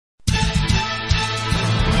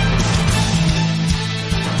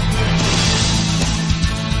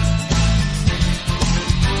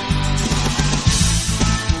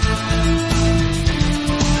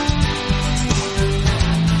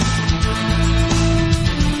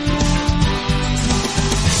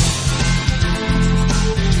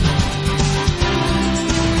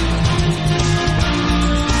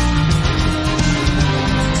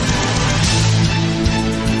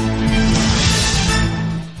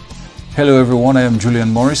Hello everyone, I am Julian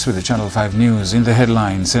Morris with the Channel 5 News. In the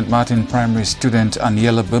headline, St. Martin Primary student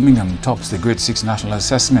Aniela Birmingham tops the Grade 6 National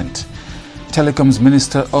Assessment. Telecoms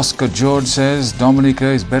Minister Oscar George says Dominica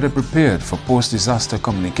is better prepared for post-disaster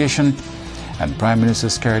communication, and Prime Minister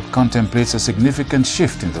Skerrit contemplates a significant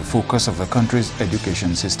shift in the focus of the country's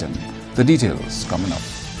education system. The details coming up.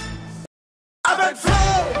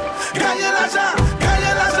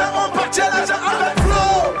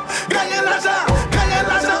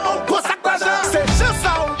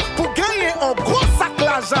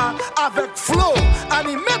 Avec Flow,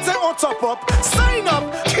 animé on top up, sign up,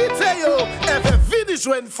 quittez yo, every video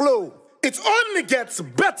join Flow. It only gets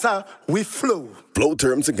better with Flow. Flow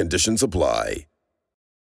terms and conditions apply.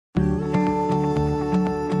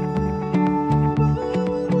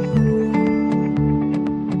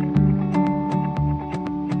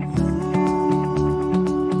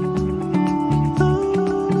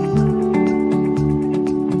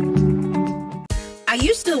 Are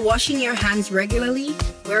you still washing your hands regularly,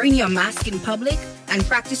 wearing your mask in public, and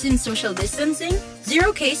practicing social distancing?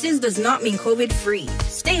 0 cases does not mean COVID-free.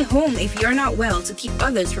 Stay home if you're not well to keep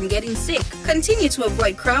others from getting sick. Continue to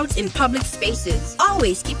avoid crowds in public spaces.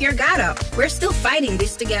 Always keep your guard up. We're still fighting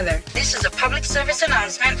this together. This is a public service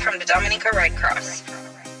announcement from the Dominica Red Cross.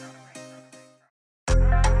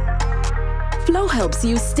 Flow helps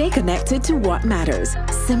you stay connected to what matters.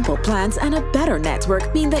 Simple plans and a better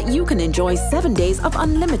network mean that you can enjoy 7 days of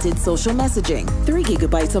unlimited social messaging, 3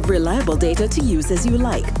 gigabytes of reliable data to use as you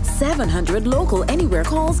like, 700 local anywhere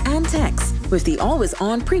calls and texts with the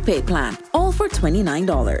always-on prepaid plan, all for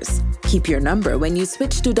 $29. Keep your number when you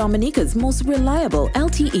switch to Dominica's most reliable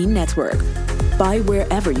LTE network. Buy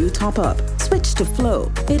wherever you top up. Switch to Flow.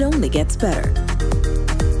 It only gets better.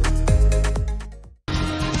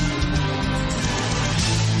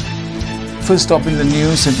 First up in the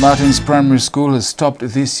news, St. Martin's Primary School has topped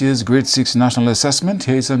this year's Grade 6 National Assessment.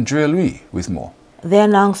 Here's Andrea Louis with more. The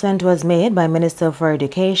announcement was made by Minister for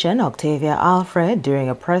Education, Octavia Alfred, during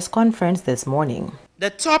a press conference this morning. The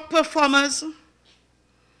top performers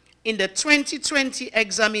in the 2020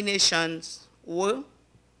 examinations were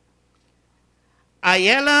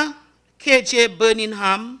Ayala K.J.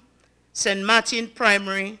 Birmingham, St. Martin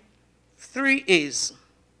Primary, 3 A's.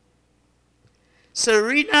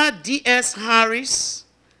 Serena D.S. Harris,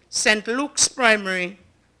 St. Luke's Primary,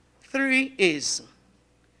 3 A's.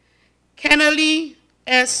 Kennelly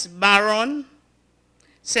S. Barron,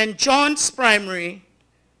 St. John's Primary,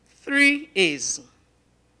 3 A's.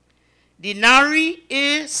 Dinari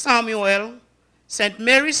A. Samuel, St.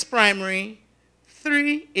 Mary's Primary,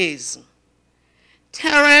 3 A's.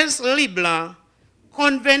 Therese Libla,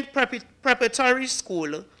 Convent Preparatory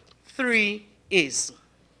School, 3 A's.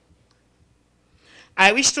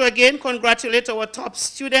 I wish to again congratulate our top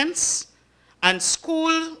students and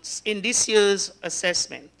schools in this year's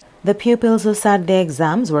assessment. The pupils who sat their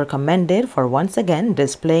exams were commended for once again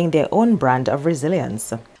displaying their own brand of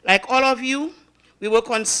resilience. Like all of you, we were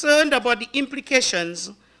concerned about the implications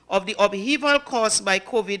of the upheaval caused by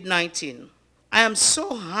COVID-19. I am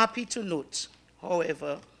so happy to note,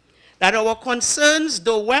 however, that our concerns,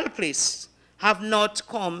 though well-placed, have not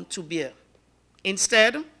come to bear.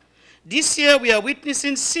 Instead, this year, we are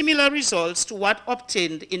witnessing similar results to what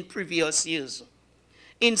obtained in previous years.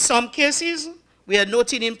 In some cases, we are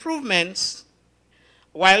noting improvements,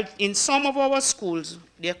 while in some of our schools,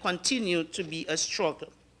 there continue to be a struggle.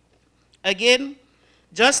 Again,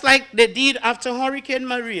 just like they did after Hurricane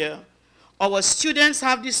Maria, our students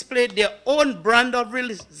have displayed their own brand of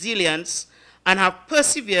resilience and have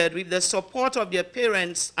persevered with the support of their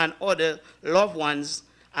parents and other loved ones,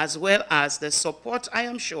 as well as the support, I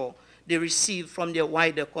am sure, they receive from their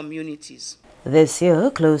wider communities. This year,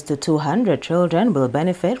 close to 200 children will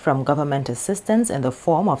benefit from government assistance in the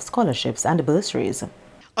form of scholarships and bursaries.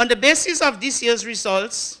 On the basis of this year's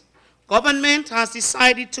results, government has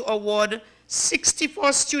decided to award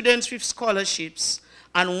 64 students with scholarships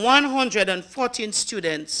and 114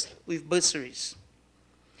 students with bursaries.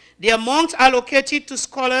 The amount allocated to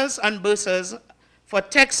scholars and bursars for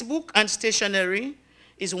textbook and stationery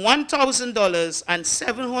is $1,000 and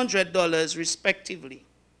 $700 respectively.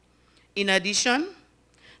 In addition,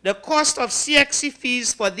 the cost of CXC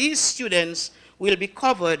fees for these students will be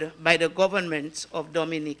covered by the government of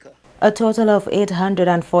Dominica. A total of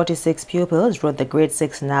 846 pupils wrote the Grade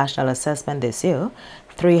 6 National Assessment this year,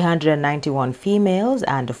 391 females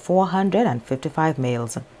and 455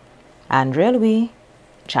 males. Andrea Louis,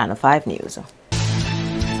 Channel 5 News.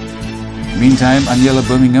 Meantime, Aniela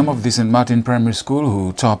Birmingham of the St. Martin Primary School,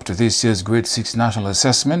 who topped this year's Grade 6 National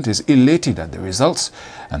Assessment, is elated at the results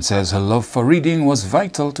and says her love for reading was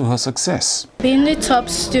vital to her success. Being the top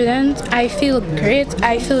student, I feel great,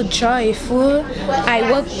 I feel joyful. I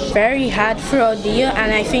worked very hard throughout the year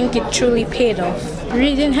and I think it truly paid off.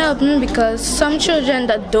 Reading helped me because some children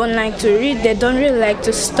that don't like to read, they don't really like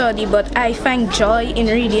to study, but I find joy in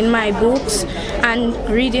reading my books, and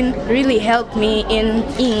reading really helped me in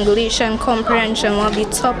English and comprehension, one of the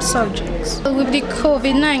top subjects. With the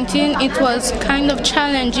COVID-19, it was kind of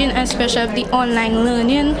challenging, especially with the online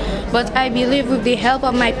learning, but I believe with the help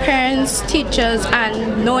of my parents, teachers,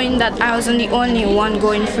 and knowing that I wasn't the only one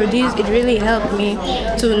going through this, it really helped me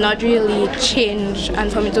to not really change and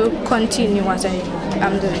for me to continue as I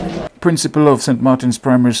am doing. Principal of St. Martin's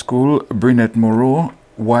Primary School, Brynette Moreau,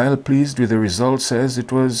 while pleased with the results, says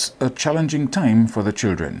it was a challenging time for the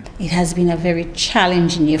children. It has been a very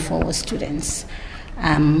challenging year for our students,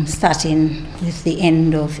 starting with the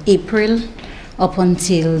end of April up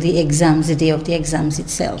until the exams, the day of the exams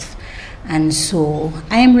itself. And so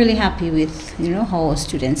I am really happy with how our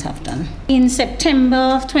students have done. In September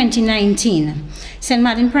of 2019, St.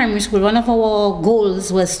 Martin Primary School, one of our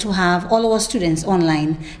goals was to have all our students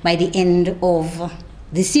online by the end of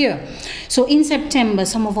this year. So in September,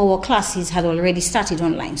 some of our classes had already started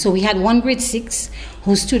online. So we had one grade 6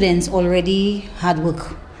 whose students already had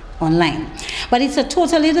work online. But it's a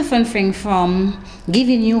totally different thing from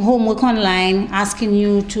giving you homework online, asking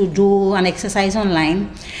you to do an exercise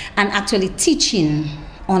online, and actually teaching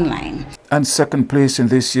online. And second place in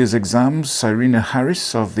this year's exams, Cyrena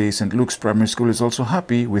Harris of the St. Luke's Primary School is also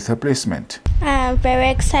happy with her placement. I'm very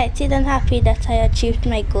excited and happy that I achieved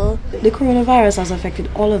my goal. The coronavirus has affected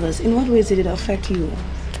all of us. In what ways did it affect you?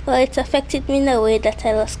 Well, it affected me in a way that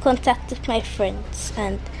I lost contact with my friends,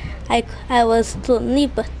 and I was lonely,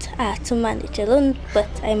 but I had to manage alone, but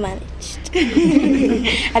I managed.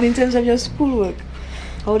 And in terms of your schoolwork,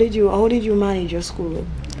 how did you manage your schoolwork?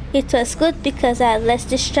 It was good because I had less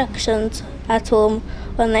distractions at home,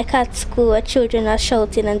 unlike at school where children are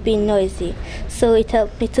shouting and being noisy. So it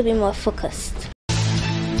helped me to be more focused.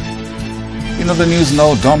 In other news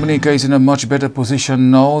now, Dominica is in a much better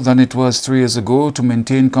position now than it was 3 years ago to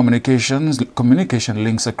maintain communication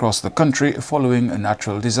links across the country following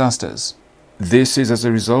natural disasters. This is as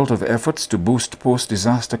a result of efforts to boost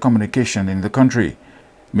post-disaster communication in the country.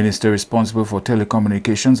 Minister responsible for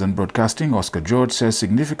telecommunications and broadcasting, Oscar George, says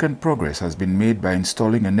significant progress has been made by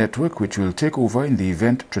installing a network which will take over in the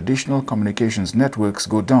event traditional communications networks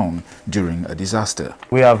go down during a disaster.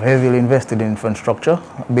 We have heavily invested in infrastructure,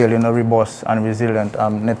 building a robust and resilient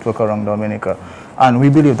network around Dominica. And we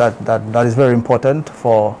believe that is very important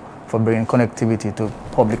for bringing connectivity to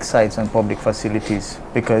public sites and public facilities,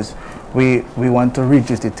 because we want to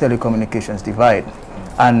reduce the telecommunications divide.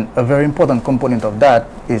 And a very important component of that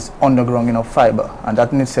is undergrounding of fiber, and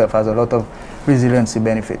that in itself has a lot of resiliency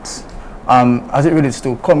benefits. As it relates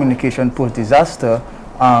to communication post-disaster,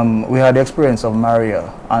 we had the experience of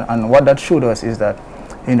Maria, and what that showed us is that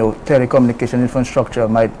telecommunication infrastructure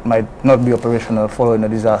might not be operational following a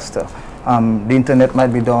disaster. The internet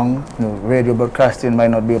might be down, radio broadcasting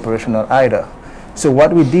might not be operational either. So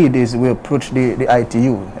what we did is we approached the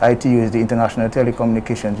ITU. ITU is the International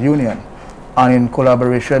Telecommunications Union. And in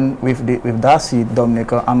collaboration with Darcy,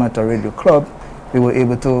 Dominica Amateur Radio Club, we were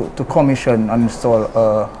able to commission and install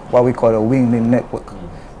what we call a wing link network.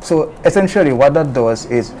 So essentially what that does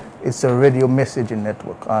is it's a radio messaging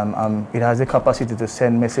network. It has the capacity to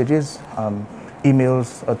send messages,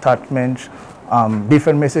 emails, attachments,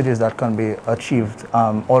 different messages that can be achieved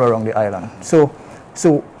all around the island. So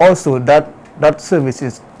also that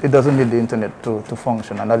service it doesn't need the internet to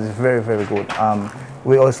function, and that is very, very good.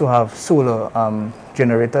 We also have solar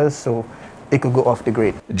generators, so it could go off the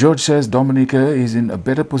grid. George says Dominica is in a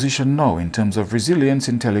better position now in terms of resilience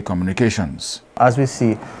in telecommunications. As we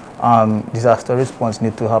see, disaster response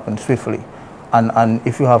needs to happen swiftly. And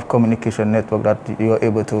if you have communication network that you're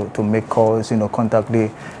able to make calls, contact the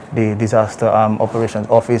disaster operations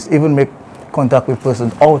office, even make contact with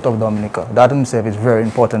persons out of Dominica. That in itself is very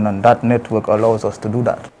important, and that network allows us to do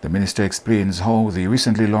that. The minister explains how the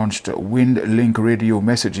recently launched Wind Link radio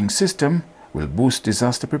messaging system will boost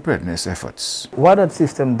disaster preparedness efforts. What that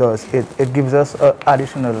system does, it gives us an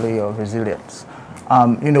additional layer of resilience.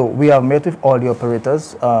 We have met with all the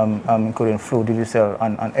operators, including Flow, Digicel,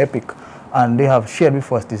 and Epic, and they have shared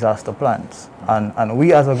with us disaster plans. And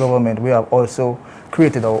we as a government, we have also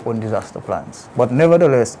created our own disaster plans. But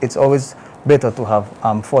nevertheless, it's always better to have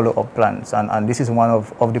follow-up plans, and this is one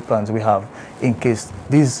of the plans we have in case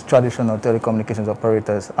these traditional telecommunications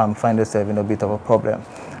operators find themselves in a bit of a problem.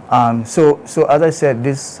 So as I said,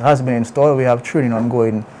 this has been installed. We have training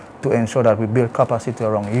ongoing to ensure that we build capacity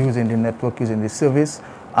around using the network, using the service,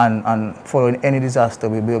 and following any disaster,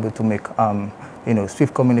 we'll be able to make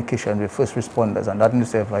swift communication with first responders, and that in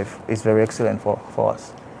itself is very excellent for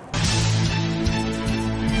us.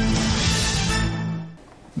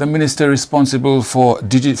 The minister responsible for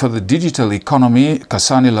the digital economy,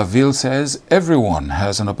 Kasani Laville, says everyone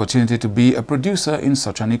has an opportunity to be a producer in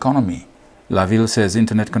such an economy. Laville says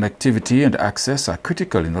internet connectivity and access are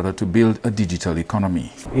critical in order to build a digital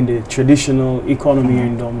economy. In the traditional economy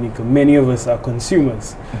in Dominica, many of us are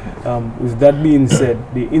consumers. With that being said,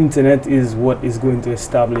 the internet is what is going to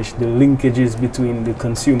establish the linkages between the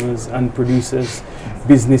consumers and producers,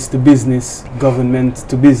 business to business, government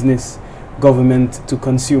to business, government to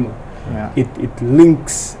consumer. Yeah. It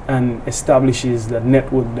links and establishes that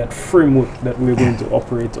network, that framework that we're going to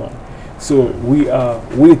operate on. So we are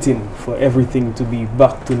waiting for everything to be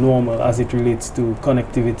back to normal as it relates to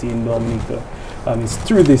connectivity in Dominica. It's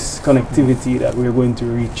through this connectivity that we're going to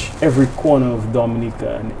reach every corner of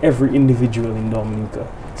Dominica and every individual in Dominica.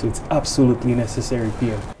 So it's absolutely necessary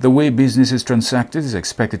here. The way business is transacted is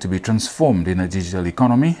expected to be transformed in a digital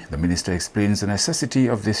economy. The minister explains the necessity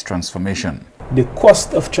of this transformation. The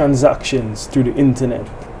cost of transactions through the internet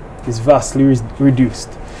is vastly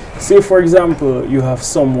reduced. Say, for example, you have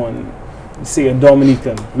someone, say a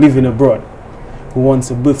Dominican living abroad, who wants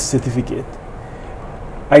a birth certificate.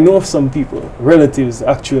 I know of some people, relatives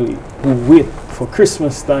actually, who wait for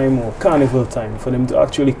Christmas time or Carnival time for them to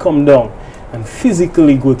actually come down and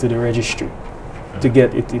physically go to the registry to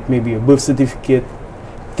get it. It may be a birth certificate,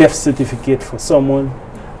 death certificate for someone,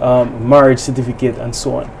 marriage certificate, and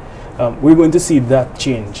so on. We're going to see that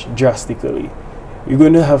change drastically. You're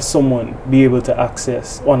going to have someone be able to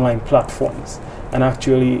access online platforms and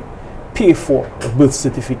actually pay for a birth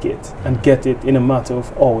certificate and get it in a matter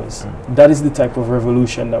of hours. That is the type of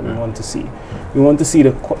revolution that we want to see. We want to see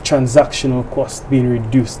the transactional cost being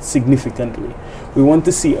reduced significantly. We want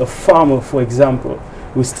to see a farmer, for example,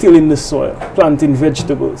 who's still in the soil, planting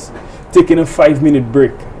vegetables, taking a 5-minute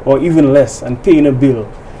break or even less and paying a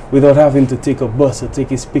bill without having to take a bus or take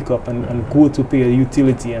his pickup and go to pay a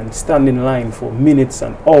utility and stand in line for minutes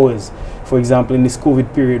and hours. For example, in this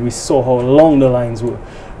COVID period, we saw how long the lines were.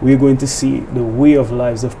 We're going to see the way of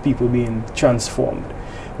lives of people being transformed.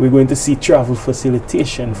 We're going to see travel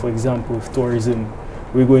facilitation, for example, with tourism.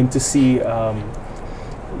 We're going to see,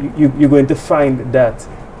 you're going to find that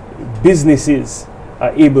businesses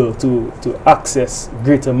are able to access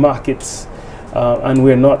greater markets, and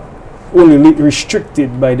we're not only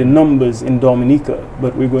restricted by the numbers in Dominica,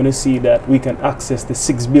 but we're going to see that we can access the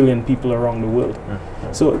 6 billion people around the world.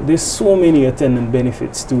 So there's so many attendant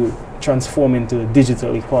benefits to transform into a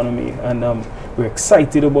digital economy, and we're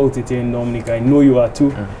excited about it here in Dominica. I know you are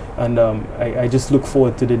too, and I just look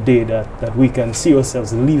forward to the day that we can see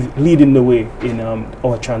ourselves leading the way in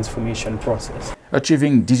our transformation process.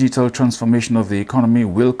 Achieving digital transformation of the economy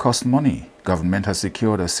will cost money. Government has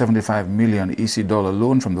secured a $75 million EC dollar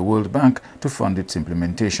loan from the World Bank to fund its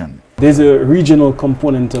implementation. There's a regional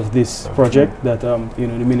component of this project that the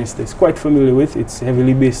minister is quite familiar with. It's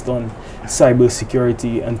heavily based on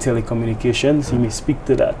cybersecurity and telecommunications. He may speak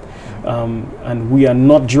to that. And we are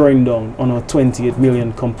not drawing down on our 28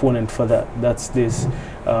 million component for that. That's this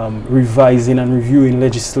revising and reviewing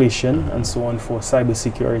legislation and so on for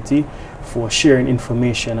cybersecurity, for sharing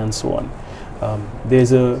information and so on.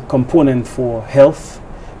 There's a component for health,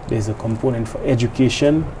 there's a component for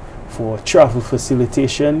education, for travel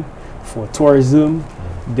facilitation, for tourism.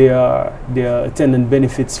 There are attendant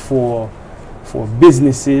benefits for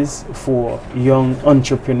businesses, for young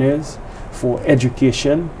entrepreneurs, for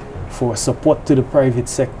education, for support to the private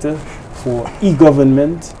sector, for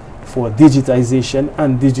e-government, for digitization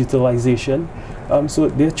and digitalization. So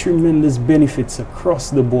there are tremendous benefits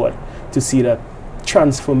across the board to see that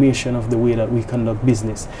transformation of the way that we conduct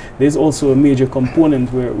business. There's also a major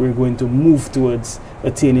component where we're going to move towards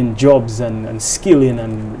attaining jobs and skilling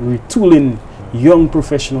and retooling young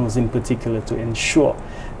professionals in particular to ensure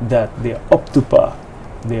that they're up to par,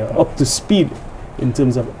 they're up to speed in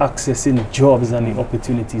terms of accessing jobs and the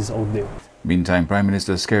opportunities out there. Meantime, Prime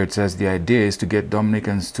Minister Skerrit says the idea is to get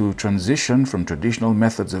Dominicans to transition from traditional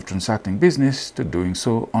methods of transacting business to doing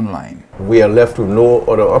so online. We are left with no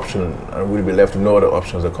other option, and we'll be left with no other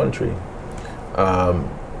option as a country.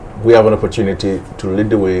 We have an opportunity to lead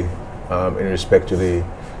the way in respect to the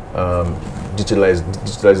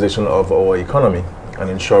digitalization of our economy and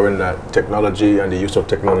ensuring that technology and the use of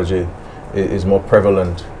technology is more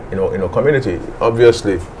prevalent in our community.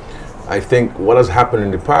 Obviously, I think what has happened in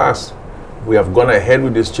the past, we have gone ahead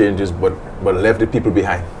with these changes but left the people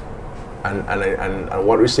behind. And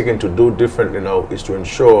what we're seeking to do differently now is to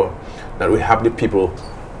ensure that we have the people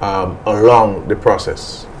along the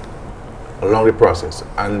process,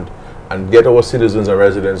 and get our citizens and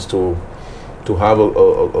residents to have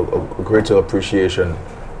a greater appreciation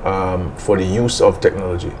for the use of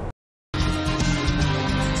technology.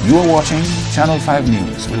 You are watching Channel 5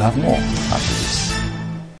 News. We'll have more after this.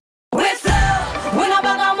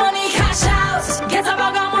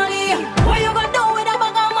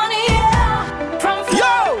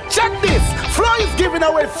 Giving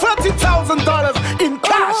away $40,000 in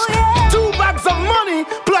cash, 2 bags of money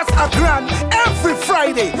plus $1,000 every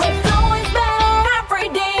Friday. We're flowing better every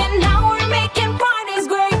day, and now we're making parties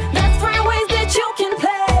great. That's 3 ways that you can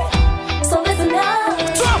play. So listen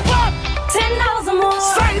up. Top up. $10 or more.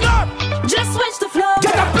 Sign up. Just switch the flow.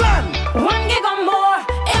 Get a plan. 1 gig or more.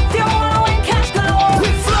 If you want to win cash galore.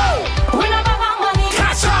 We flow. Win a bag of money.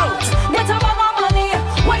 Cash out. Get a bag of money.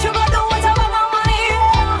 What you gonna do with a bag of money?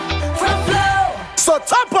 From flow. So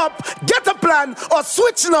top up, get a plan, or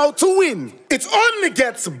switch now to win. It only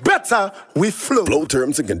gets better with Flow. Flow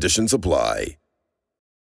terms and conditions apply.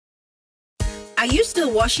 Are you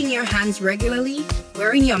still washing your hands regularly,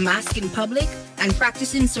 wearing your mask in public, and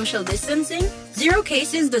practicing social distancing? 0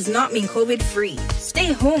 cases does not mean COVID-free.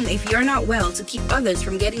 Stay home if you're not well to keep others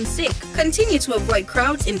from getting sick. Continue to avoid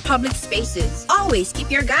crowds in public spaces. Always keep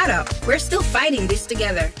your guard up. We're still fighting this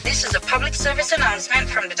together. This is a public service announcement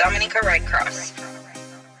from the Dominica Red Cross.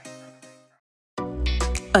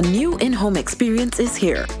 A new in-home experience is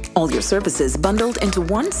here. All your services bundled into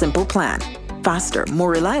one simple plan. Faster, more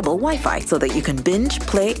reliable Wi-Fi so that you can binge,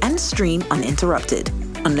 play, and stream uninterrupted.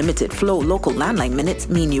 Unlimited Flow local landline minutes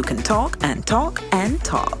mean you can talk and talk and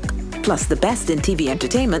talk. Plus the best in TV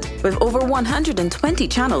entertainment with over 120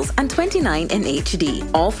 channels and 29 in HD.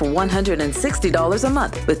 All for $160 a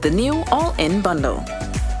month with the new all-in bundle.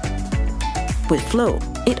 With Flow,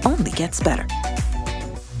 it only gets better.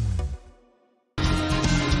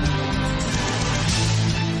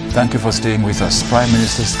 Thank you for staying with us. Prime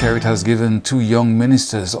Minister Skerrit has given 2 young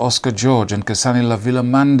ministers, Oscar George and Kasani Lavilla,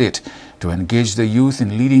 mandate to engage the youth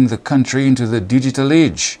in leading the country into the digital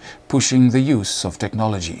age, pushing the use of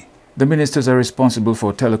technology. The ministers are responsible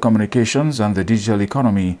for telecommunications and the digital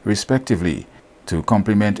economy, respectively. To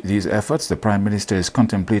complement these efforts, the Prime Minister is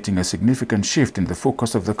contemplating a significant shift in the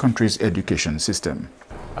focus of the country's education system.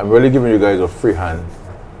 I'm really giving you guys a free hand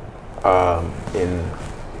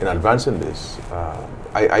in advancing this.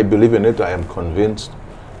 I believe in it. I am convinced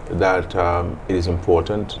that it is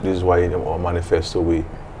important. This is why in our manifesto we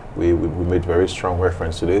made very strong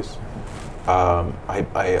reference to this.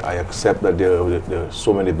 I accept that there are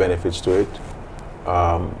so many benefits to it.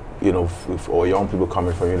 You know, if our young people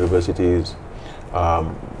coming from universities,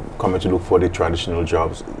 coming to look for the traditional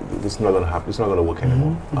jobs, it's not going to happen. It's not going to work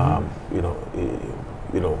anymore.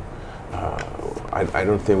 I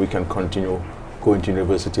don't think we can continue going to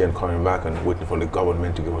university and coming back and waiting for the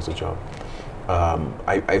government to give us a job.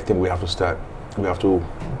 I think we have to start. We have to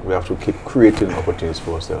keep creating opportunities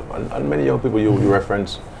for ourselves. And many young people you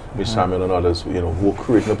reference, Ms. Samuel and others, who are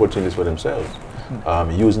creating opportunities for themselves,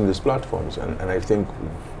 using these platforms. And I think,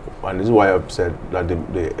 and this is why I've said that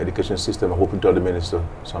the education system, I'm hoping to tell the minister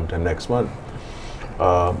sometime next month,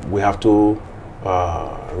 we have to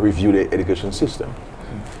review the education system,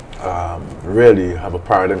 really have a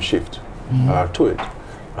paradigm shift to it,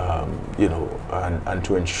 and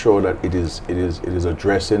to ensure that it is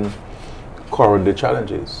addressing current day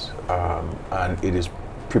challenges, and it is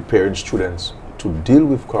preparing students to deal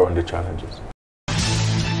with current day challenges.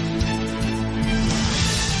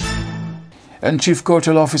 And Chief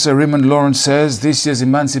Cultural Officer Raymond Lawrence says this year's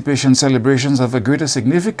emancipation celebrations have a greater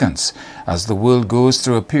significance as the world goes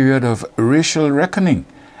through a period of racial reckoning.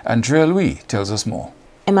 Andrea Louis tells us more.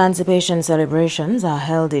 Emancipation celebrations are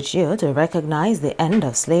held each year to recognize the end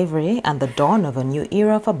of slavery and the dawn of a new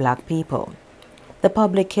era for Black people. The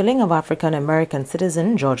public killing of African-American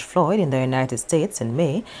citizen George Floyd in the United States in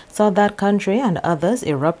May saw that country and others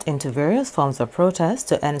erupt into various forms of protest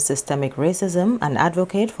to end systemic racism and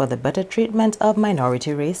advocate for the better treatment of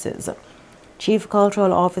minority races. Chief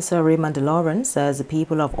Cultural Officer Raymond Lawrence says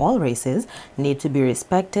people of all races need to be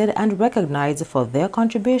respected and recognized for their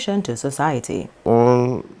contribution to society.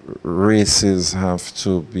 All races have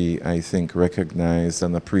to be, I think, recognized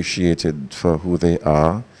and appreciated for who they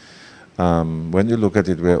are. When you look at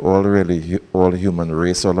it, we're all really all human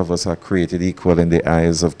race. All of us are created equal in the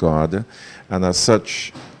eyes of God. And as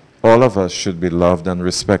such, all of us should be loved and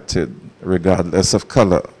respected, regardless of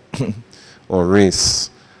color or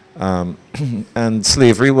race. And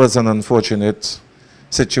slavery was an unfortunate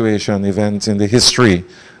situation, event in the history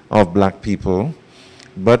of Black people.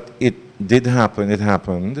 But it did happen, it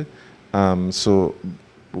happened. So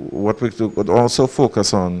what we could also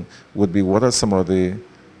focus on would be what are some of the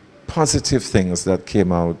positive things that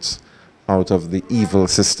came out of the evil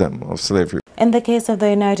system of slavery. In the case of the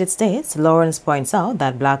United States, Lawrence points out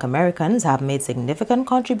that Black Americans have made significant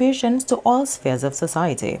contributions to all spheres of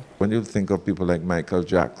society. When you think of people like Michael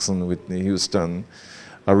Jackson, Whitney Houston,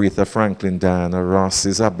 Aretha Franklin, Diana Ross,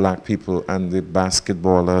 these are black people, and the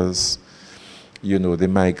basketballers, you know, the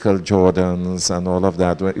Michael Jordans and all of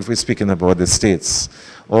that. If we're speaking about the States,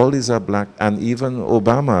 all these are black, and even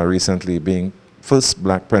Obama recently being first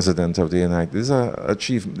black president of the United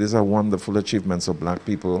States. These are wonderful achievements of black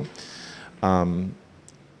people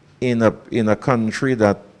in a country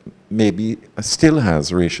that maybe still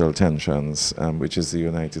has racial tensions, which is the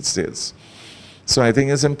United States. So I think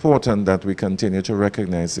it's important that we continue to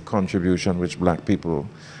recognize the contribution which black people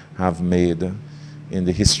have made in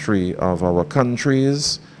the history of our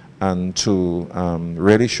countries, and to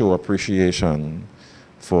really show appreciation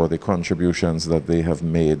for the contributions that they have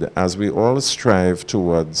made as we all strive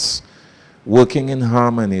towards working in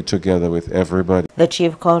harmony together with everybody. The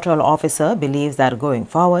Chief Cultural Officer believes that going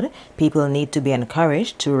forward, people need to be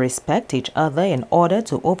encouraged to respect each other in order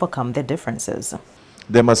to overcome their differences.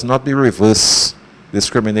 There must not be reverse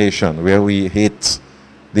discrimination where we hate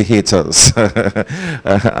the haters.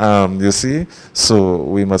 You see? So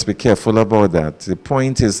we must be careful about that. The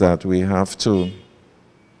point is that we have to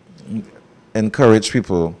encourage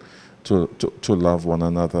people to love one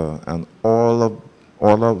another, and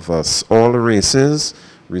all of us, all races,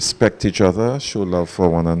 respect each other, show love for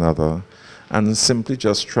one another, and simply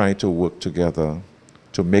just try to work together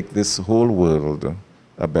to make this whole world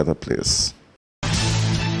a better place.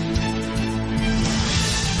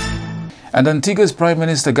 And Antigua's Prime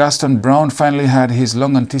Minister Gaston Brown finally had his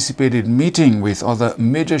long-anticipated meeting with other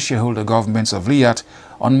major shareholder governments of LIAT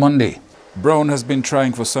on Monday. Brown has been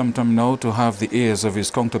trying for some time now to have the ears of his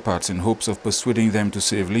counterparts in hopes of persuading them to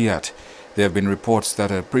save LIAT. There have been reports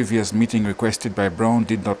that a previous meeting requested by Brown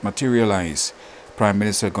did not materialize. Prime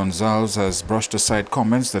Minister Gonzalez has brushed aside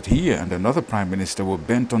comments that he and another Prime Minister were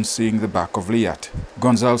bent on seeing the back of LIAT.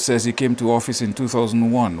 Gonzalez says he came to office in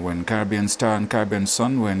 2001 when Caribbean Star and Caribbean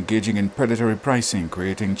Sun were engaging in predatory pricing,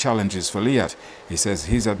 creating challenges for LIAT. He says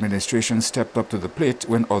his administration stepped up to the plate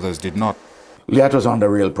when others did not. LIAT was under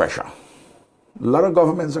real pressure. A lot of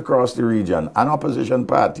governments across the region and opposition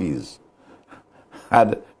parties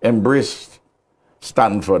had embraced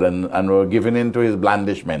Stanford and were giving in to his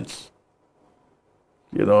blandishments.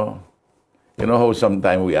 You know how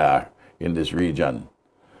sometimes we are in this region.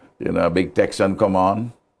 You know, a big Texan come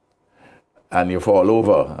on and you fall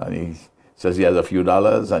over, and he says he has a few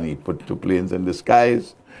dollars and he put 2 planes in the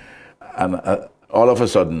skies, and all of a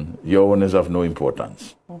sudden your own is of no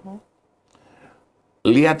importance.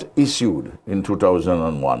 LIAT issued in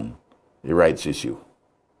 2001 a rights issue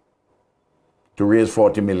to raise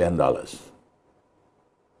 $40 million.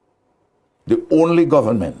 The only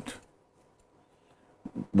government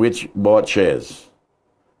which bought shares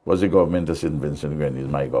was the government of St. Vincent and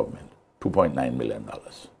Grenadines, my government, $2.9 million.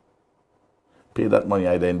 Pay that money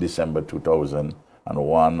either in December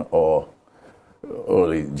 2001 or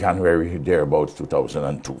early January, thereabouts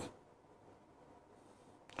 2002.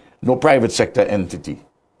 No private sector entity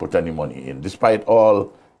put any money in, despite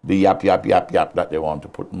all the yap that they want to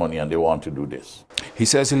put money and they want to do this. He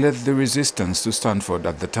says he led the resistance to Stanford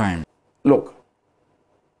at the time. Look,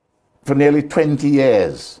 for nearly 20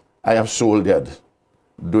 years, I have soldiered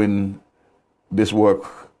doing this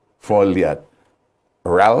work for LIAT.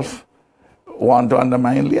 Ralph want to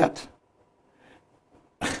undermine LIAT.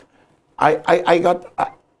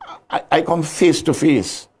 I come face to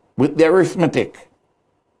face with the arithmetic.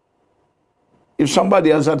 If somebody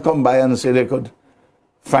else had come by and said they could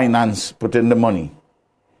finance, put in the money.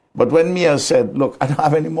 But when Mia said, look, I don't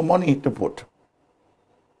have any more money to put.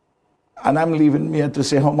 And I'm leaving Mia to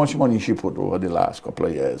say how much money she put over the last couple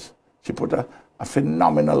of years. She put a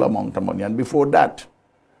phenomenal amount of money. And before that,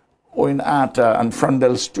 Owen Arthur and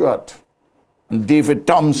Frondell Stewart and David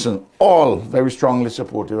Thompson, all very strongly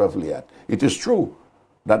supportive of LIAT. It is true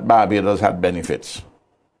that Barbados had benefits.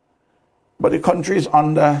 But the country is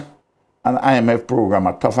under an IMF program,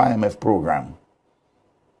 a tough IMF program.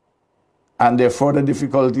 And there are further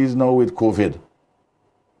difficulties now with COVID.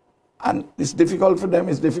 And it's difficult for them,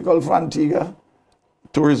 it's difficult for Antigua.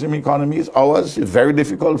 Tourism economy is ours, it's very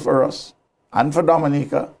difficult for us and for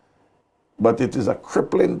Dominica. But it is a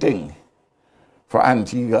crippling thing for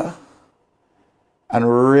Antigua and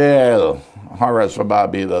real horrors for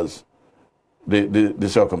Barbados, the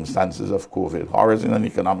circumstances of COVID, horrors in an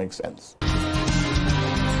economic sense.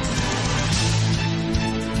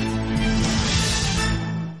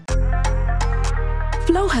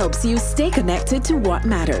 Flow helps you stay connected to what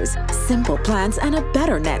matters. Simple plans and a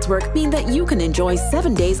better network mean that you can enjoy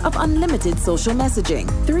 7 days of unlimited social messaging,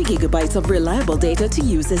 3 gigabytes of reliable data to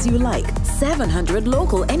use as you like, 700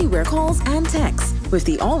 local anywhere calls and texts, with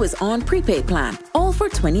the always-on prepaid plan, all for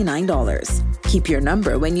 $29. Keep your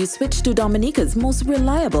number when you switch to Dominica's most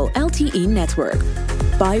reliable LTE network.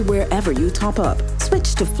 Buy wherever you top up.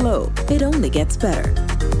 Switch to Flow. It only gets better.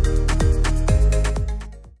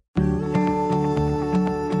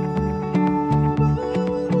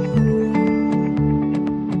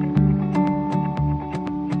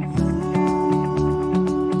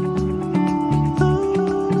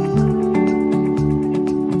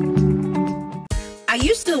 Are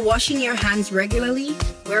you still washing your hands regularly,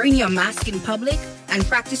 wearing your mask in public, and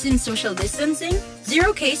practicing social distancing?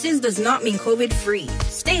 0 cases does not mean COVID-free.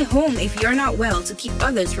 Stay home if you're not well to keep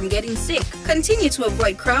others from getting sick. Continue to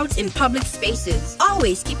avoid crowds in public spaces.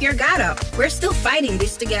 Always keep your guard up. We're still fighting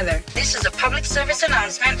this together. This is a public service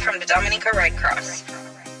announcement from the Dominica Red Cross.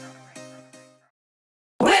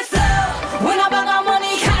 With Flow, win a bag of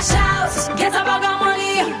money, cash out, get a bag of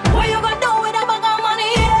money. What you gonna do with a bag of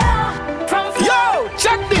money? Yeah. From Flow. Yo,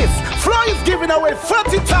 check this. Flow is giving away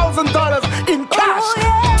 $40,000 in cash. Oh,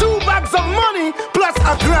 yeah. 2 bags of money plus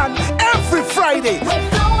 $1,000 every Friday. With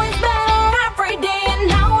Flow is better every day, and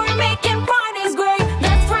now we're making Fridays great.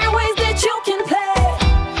 That's 3 ways that you can play.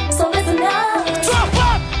 So listen up. Top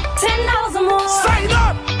up. $10 more. Sign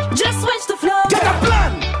up. Just switch to Flow. Get a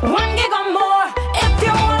plan. 1 gig or more. If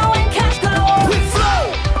you wanna win cash galore. With Flow.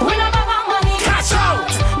 Win a bag of money. Cash out.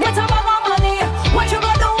 Get a bag of money. What you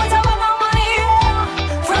gonna do with a bag of money?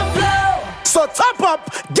 Yeah. From Flow. So top up,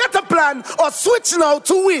 get a plan, or switch now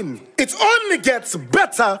to win. It only gets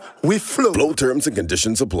better with Flow. Flow terms and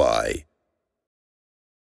conditions apply.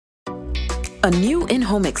 A new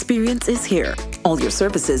in-home experience is here. All your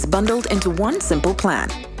services bundled into one simple plan.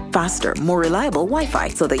 Faster, more reliable Wi-Fi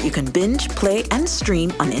so that you can binge, play, and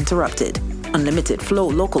stream uninterrupted. Unlimited Flow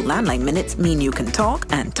local landline minutes mean you can talk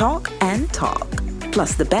and talk and talk.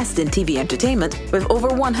 Plus the best in TV entertainment with over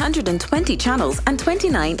 120 channels and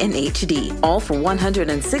 29 in HD. All for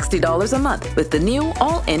 $160 a month with the new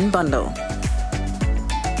all-in bundle.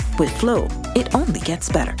 With Flow, it only gets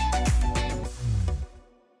better.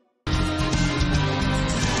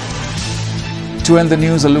 To end the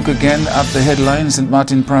news, a look again at the headlines. St.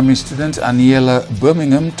 Martin Primary student Aniela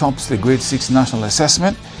Birmingham tops the Grade 6 National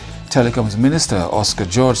Assessment. Telecoms Minister Oscar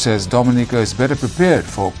George says Dominica is better prepared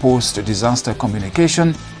for post-disaster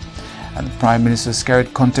communication. And the Prime Minister's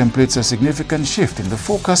carrot contemplates a significant shift in the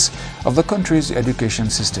focus of the country's education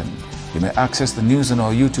system. You may access the news on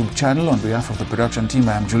our YouTube channel. On behalf of the production team,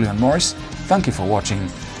 I am Julian Morris. Thank you for watching.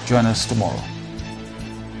 Join us tomorrow.